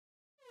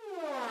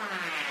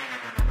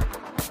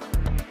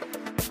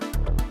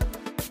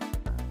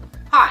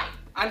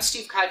I'm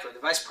Steve Keifer, the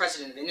Vice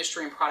President of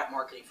Industry and Product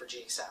Marketing for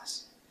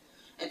GXS.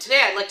 And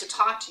today I'd like to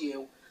talk to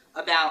you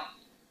about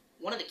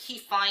one of the key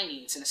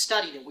findings in a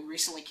study that we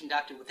recently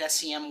conducted with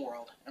SCM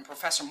World and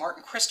Professor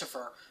Martin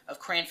Christopher of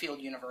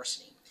Cranfield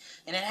University.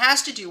 And it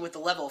has to do with the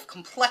level of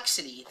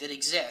complexity that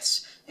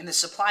exists in the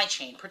supply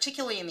chain,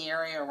 particularly in the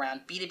area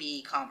around B2B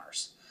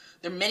e-commerce.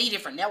 There are many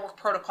different network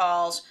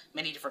protocols,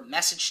 many different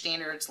message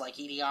standards like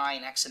EDI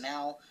and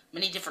XML,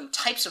 many different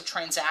types of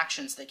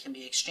transactions that can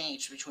be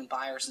exchanged between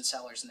buyers and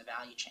sellers in the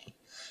value chain.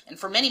 And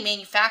for many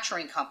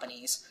manufacturing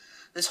companies,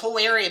 this whole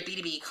area of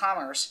B2B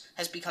e-commerce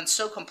has become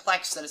so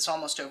complex that it's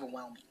almost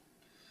overwhelming.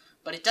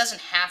 But it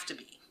doesn't have to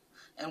be.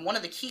 And one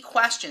of the key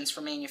questions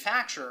for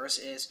manufacturers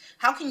is,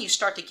 how can you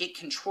start to get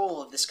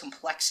control of this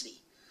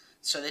complexity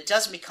so that it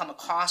doesn't become a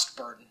cost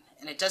burden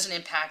and it doesn't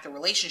impact the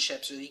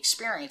relationships or the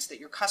experience that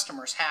your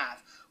customers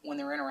have when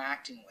they're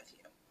interacting with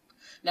you?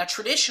 Now,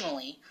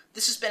 traditionally,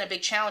 this has been a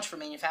big challenge for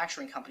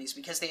manufacturing companies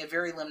because they have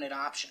very limited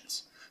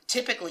options.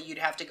 Typically, you'd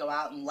have to go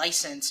out and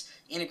license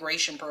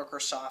integration broker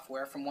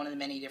software from one of the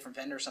many different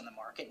vendors on the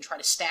market and try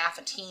to staff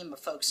a team of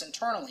folks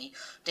internally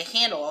to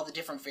handle all the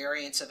different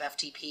variants of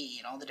FTP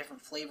and all the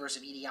different flavors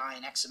of EDI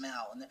and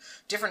XML and the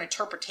different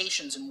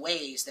interpretations and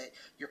ways that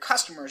your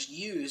customers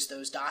use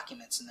those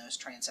documents and those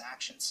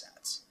transaction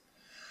sets.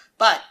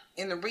 But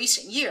in the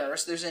recent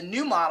years, there's a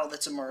new model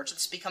that's emerged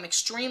that's become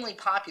extremely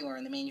popular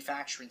in the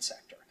manufacturing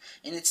sector.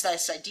 And it's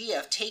this idea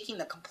of taking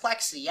the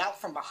complexity out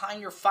from behind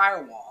your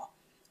firewall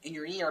in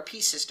your ERP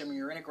system or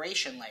your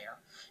integration layer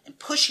and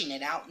pushing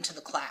it out into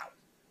the cloud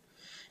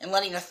and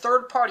letting a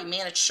third-party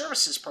managed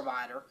services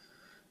provider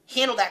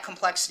handle that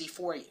complexity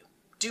for you,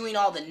 doing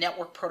all the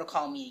network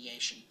protocol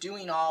mediation,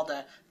 doing all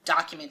the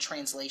document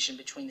translation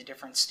between the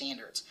different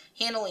standards,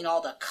 handling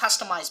all the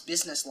customized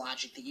business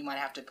logic that you might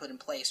have to put in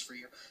place for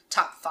your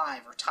top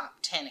 5 or top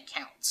 10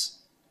 accounts.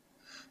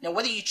 Now,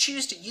 whether you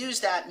choose to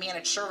use that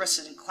managed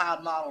services and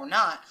cloud model or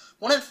not,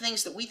 one of the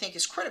things that we think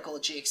is critical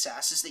at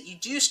GXS is that you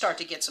do start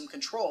to get some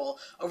control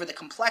over the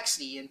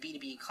complexity in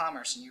B2B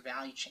e-commerce in your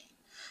value chain.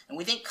 And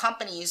we think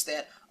companies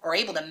that are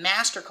able to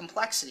master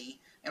complexity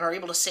and are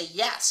able to say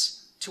yes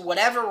to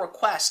whatever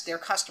request their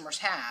customers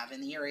have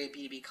in the area of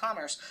B2B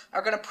commerce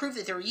are going to prove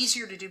that they're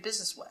easier to do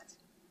business with.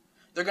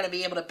 They're going to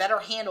be able to better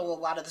handle a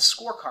lot of the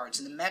scorecards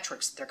and the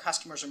metrics that their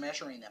customers are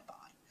measuring them by,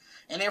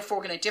 and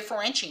therefore going to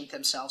differentiate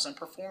themselves on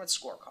performance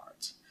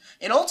scorecards.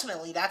 And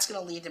ultimately, that's going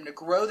to lead them to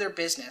grow their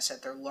business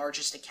at their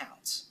largest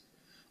accounts.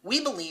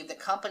 We believe that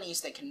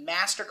companies that can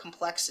master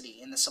complexity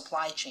in the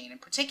supply chain,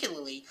 and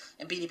particularly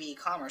in B2B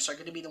e-commerce, are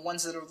going to be the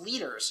ones that are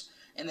leaders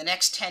in the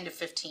next 10 to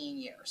 15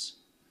 years.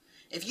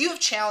 If you have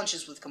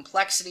challenges with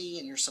complexity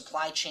in your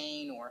supply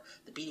chain or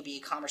the B2B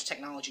e-commerce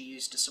technology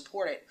used to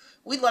support it,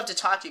 we'd love to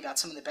talk to you about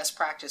some of the best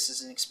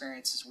practices and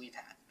experiences we've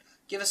had.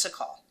 Give us a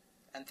call,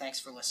 and thanks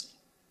for listening.